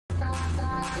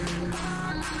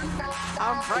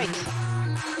All right.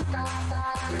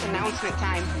 Announcement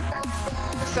time.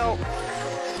 So,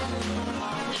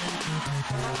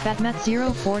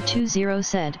 Fatmet0420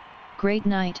 said, "Great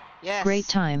night, yes. great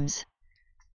times."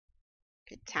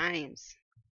 Good times.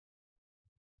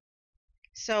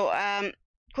 So,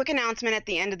 quick announcement at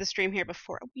the end of the stream here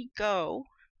before we go.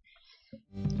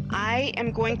 I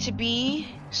am going to be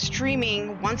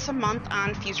streaming once a month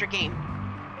on FUSERgame.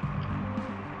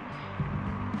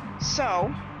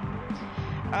 So,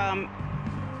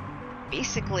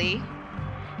 basically,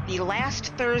 the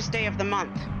last Thursday of the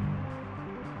month,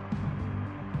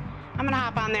 I'm gonna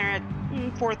hop on there at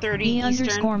 4:30 Eastern.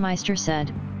 E_Meister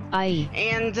said, "IE."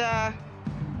 And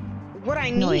what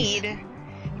I need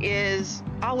is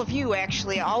all of you,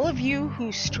 actually, all of you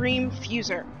who stream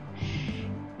Fuser.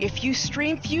 If you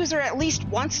stream Fuser at least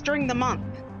once during the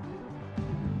month,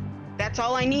 that's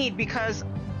all I need, because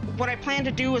what I plan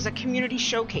to do is a community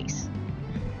showcase.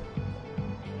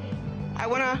 I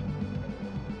want to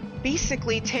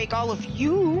basically take all of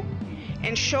you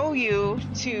and show you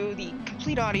to the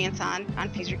complete audience on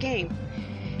FUSErgame.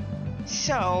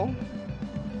 So,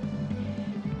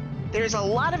 there's a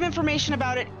lot of information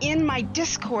about it in my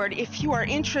Discord if you are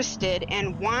interested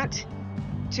and want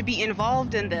to be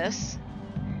involved in this.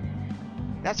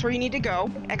 That's where you need to go.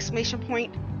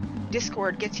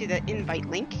 !Discord gets you the invite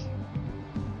link.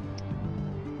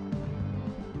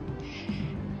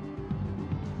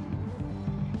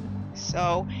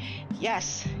 So,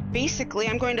 yes, basically,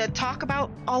 I'm going to talk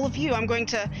about all of you. I'm going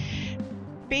to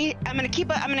keep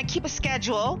a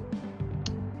schedule,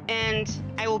 and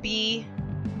I will be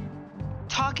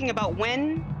talking about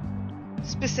when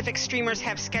specific streamers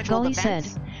have scheduled Gully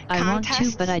events, said, "I want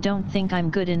to, but I don't think I'm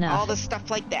good enough." all the stuff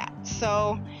like that.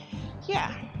 So,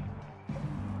 yeah,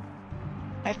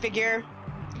 I figure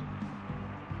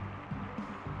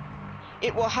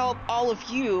it will help all of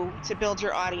you to build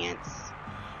your audience.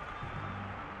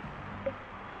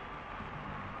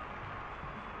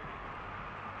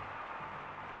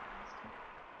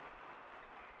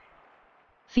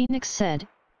 Phoenix said,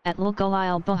 "At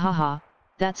Lugolile Bahaha,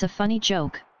 that's a funny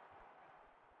joke."